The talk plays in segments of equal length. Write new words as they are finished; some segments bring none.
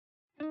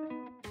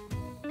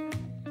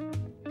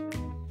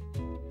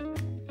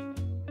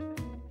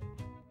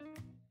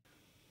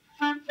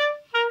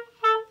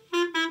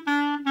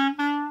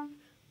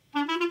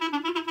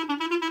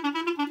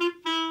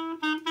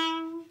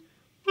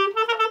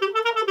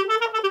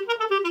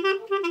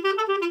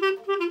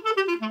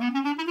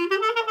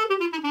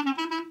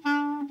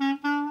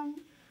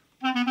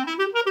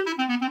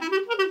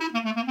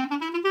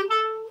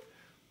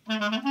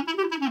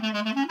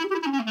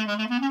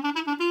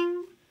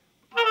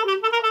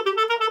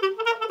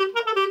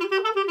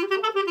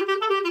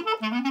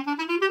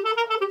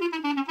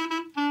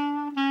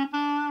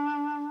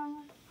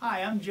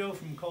Joe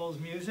from Cole's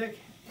Music.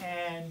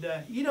 And,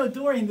 you know,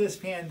 during this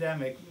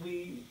pandemic,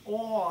 we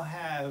all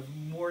have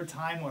more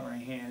time on our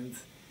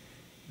hands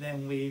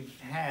than we've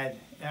had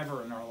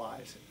ever in our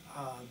lives.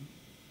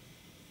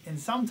 And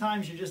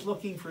sometimes you're just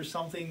looking for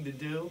something to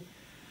do.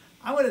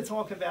 I want to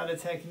talk about a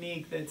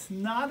technique that's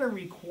not a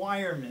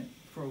requirement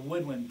for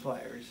woodwind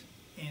players.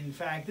 In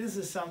fact, this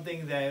is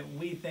something that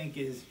we think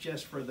is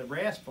just for the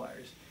brass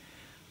players.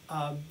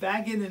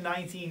 Back in the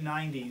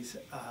 1990s,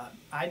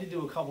 I had to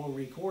do a couple of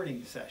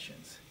recording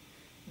sessions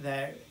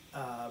that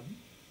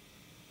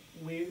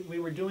we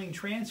were doing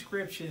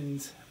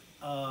transcriptions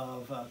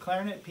of a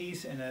clarinet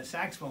piece and a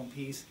saxophone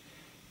piece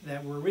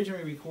that were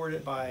originally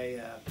recorded by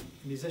a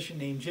musician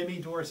named Jimmy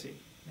Dorsey.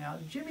 Now,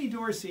 Jimmy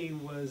Dorsey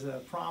was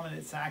a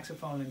prominent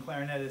saxophone and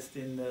clarinetist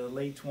in the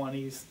late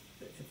 20s,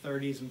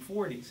 30s, and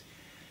 40s.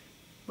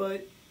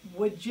 But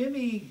what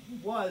Jimmy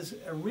was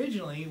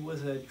originally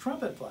was a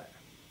trumpet player.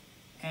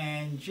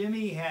 And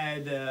Jimmy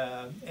had,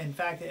 in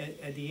fact,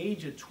 at the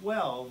age of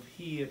 12,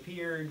 he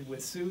appeared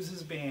with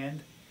Sousa's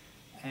band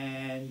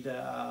and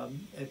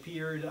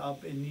appeared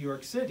up in New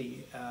York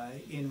City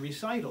in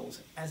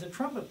recitals as a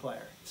trumpet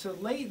player. So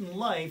late in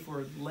life,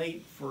 or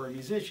late for a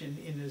musician,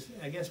 in his,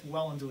 I guess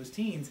well into his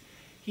teens,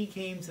 he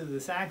came to the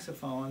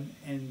saxophone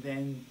and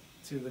then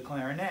to the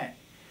clarinet.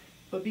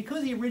 But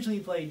because he originally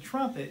played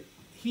trumpet,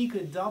 he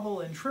could double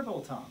and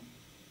triple tongue.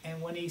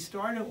 And when he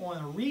started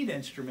on a reed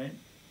instrument,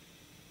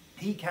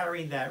 he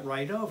carried that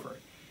right over.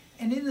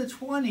 And in the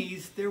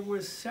 20s, there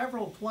were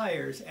several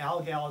players,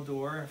 Al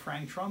Galador,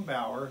 Frank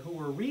Trumbauer, who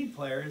were reed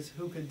players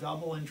who could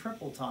double and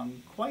triple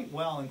tongue quite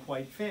well and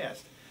quite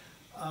fast.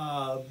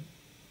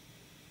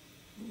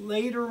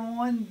 Later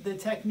on, the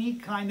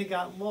technique kind of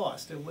got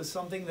lost. It was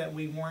something that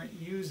we weren't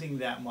using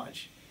that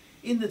much.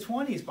 In the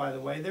 20s, by the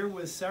way, there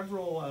was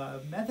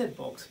several method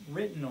books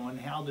written on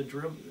how to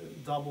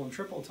double and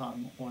triple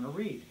tongue on a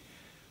reed.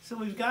 So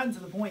we've gotten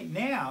to the point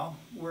now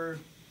where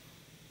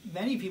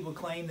many people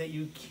claim that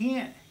you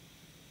can't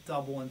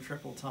double and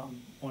triple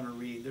tongue on a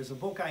reed. There's a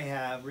book I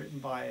have written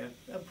by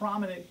a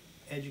prominent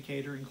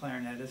educator and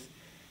clarinetist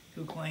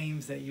who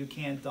claims that you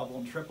can't double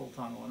and triple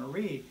tongue on a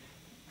reed.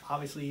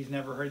 Obviously, he's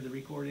never heard the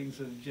recordings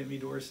of Jimmy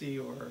Dorsey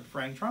or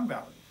Frank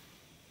Trumbauer.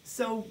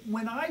 So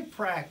when I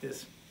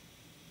practice,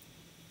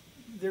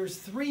 there's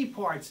three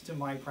parts to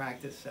my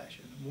practice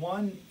session.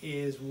 One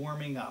is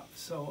warming up.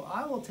 So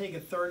I will take a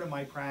third of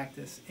my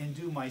practice and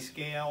do my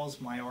scales,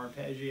 my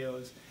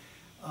arpeggios,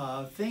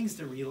 things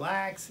to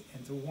relax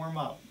and to warm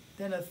up.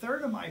 Then a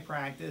third of my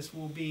practice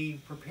will be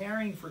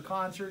preparing for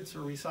concerts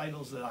or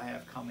recitals that I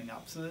have coming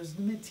up. So there's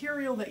the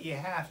material that you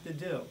have to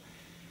do.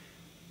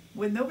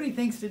 What nobody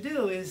thinks to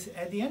do is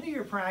at the end of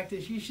your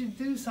practice, you should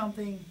do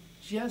something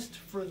just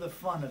for the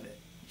fun of it.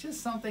 Just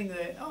something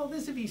that, oh,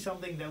 this would be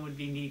something that would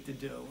be neat to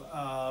do.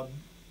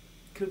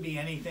 Could be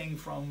anything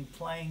from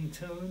playing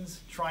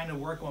tunes, trying to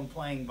work on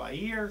playing by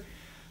ear,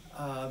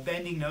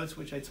 bending notes,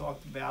 which I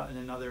talked about in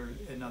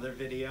another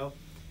video.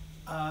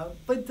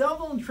 But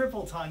double and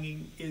triple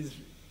tonguing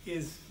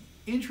is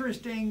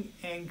interesting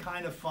and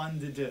kind of fun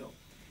to do.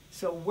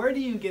 So where do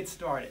you get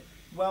started?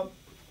 Well,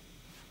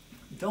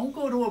 don't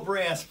go to a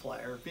brass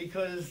player,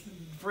 because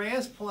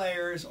brass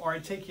players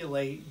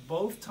articulate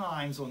both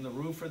times on the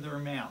roof of their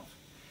mouth.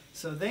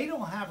 So they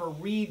don't have a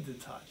reed to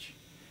touch.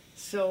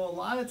 So a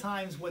lot of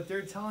times what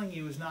they're telling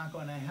you is not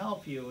going to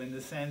help you in the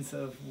sense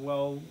of,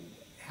 well,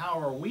 how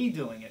are we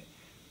doing it?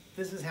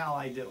 This is how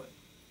I do it.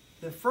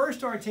 The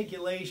first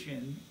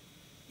articulation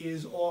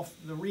is off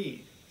the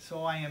reed.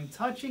 So I am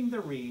touching the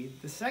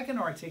reed. The second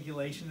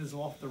articulation is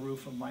off the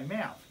roof of my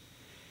mouth.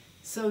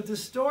 So to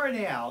start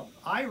out,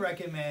 I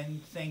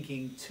recommend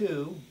thinking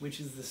tu, which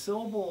is the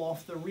syllable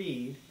off the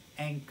reed,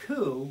 and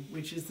ku,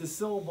 which is the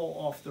syllable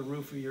off the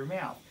roof of your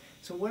mouth.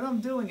 So what I'm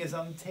doing is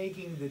I'm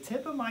taking the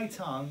tip of my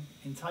tongue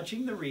and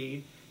touching the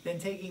reed, then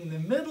taking the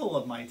middle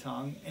of my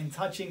tongue and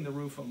touching the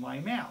roof of my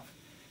mouth.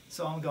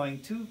 So I'm going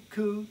tu,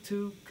 ku,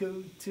 tu,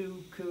 ku,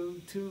 tu,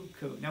 ku, tu,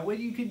 ku. Now what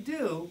you could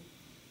do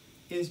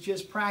is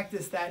just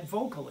practice that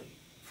vocally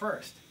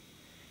first.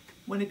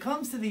 When it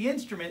comes to the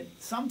instrument,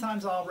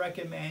 sometimes I'll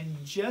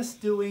recommend just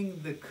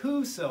doing the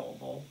ku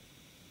syllable.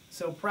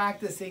 So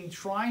practicing,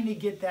 trying to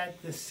get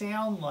that to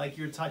sound like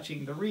you're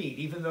touching the reed,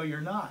 even though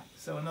you're not.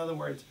 So in other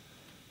words,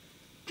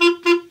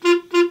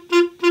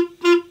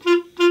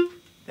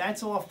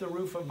 that's off the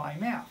roof of my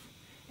mouth.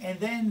 And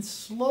then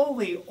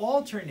slowly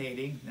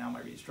alternating, now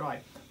my reed's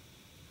dry,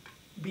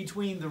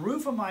 between the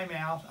roof of my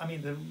mouth,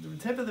 the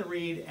tip of the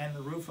reed and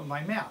the roof of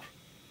my mouth.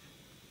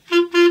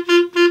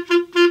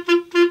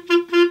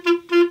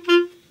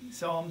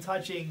 So I'm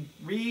touching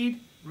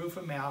reed, roof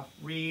of mouth,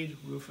 reed,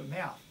 roof of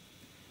mouth.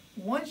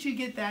 Once you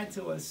get that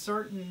to a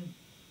certain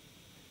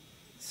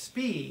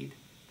speed,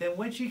 then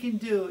what you can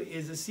do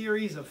is a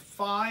series of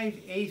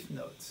 5 eighth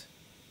notes.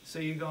 So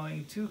you're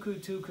going tu ku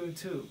tu ku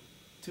tu,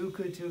 tu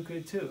ku tu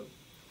ku tu.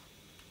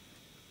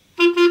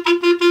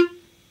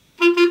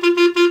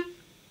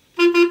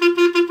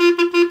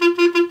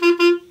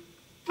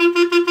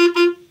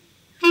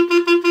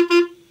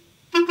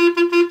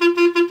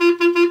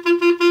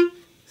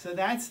 So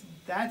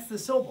that's the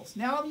syllables.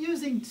 Now I'm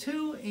using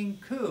tu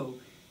and ku.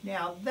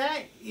 Now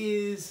that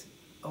is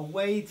a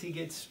way to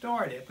get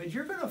started, but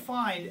you're going to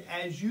find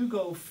as you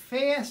go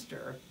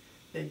faster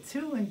that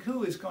tu and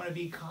ku is going to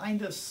be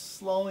kind of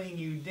slowing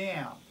you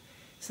down.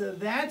 So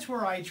that's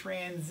where I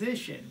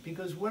transition,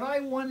 because what I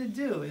want to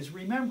do is,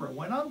 remember,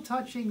 when I'm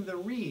touching the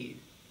reed,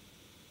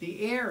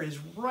 the air is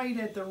right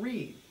at the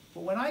reed.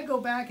 But when I go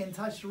back and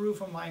touch the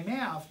roof of my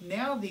mouth,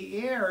 now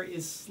the air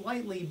is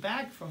slightly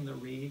back from the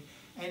reed,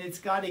 and it's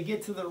got to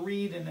get to the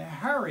reed in a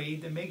hurry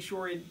to make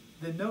sure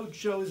the note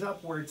shows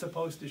up where it's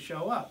supposed to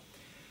show up.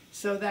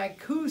 So that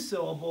ku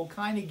syllable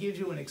kind of gives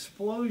you an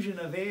explosion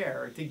of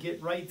air to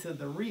get right to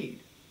the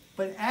reed.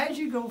 But as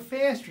you go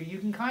faster, you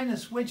can kind of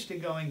switch to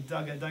going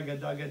dugga, dugga,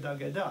 dugga,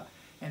 dugga, duh.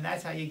 And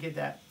that's how you get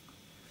that.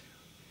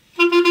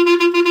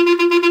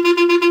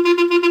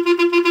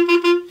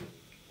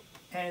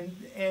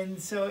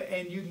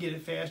 And you can get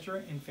it faster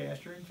and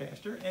faster and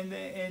faster, and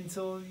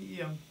until,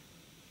 you know,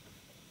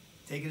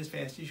 take it as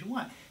fast as you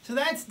want. So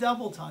that's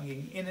double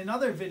tonguing. In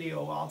another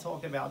video, I'll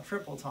talk about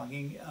triple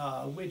tonguing,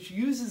 which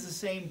uses the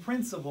same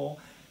principle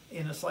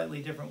in a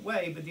slightly different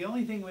way. But the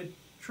only thing with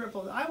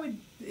triple, I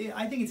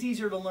think it's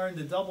easier to learn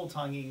the double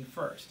tonguing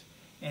first,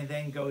 and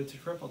then go to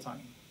triple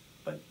tonguing.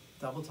 But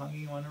double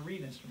tonguing on a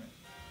reed instrument.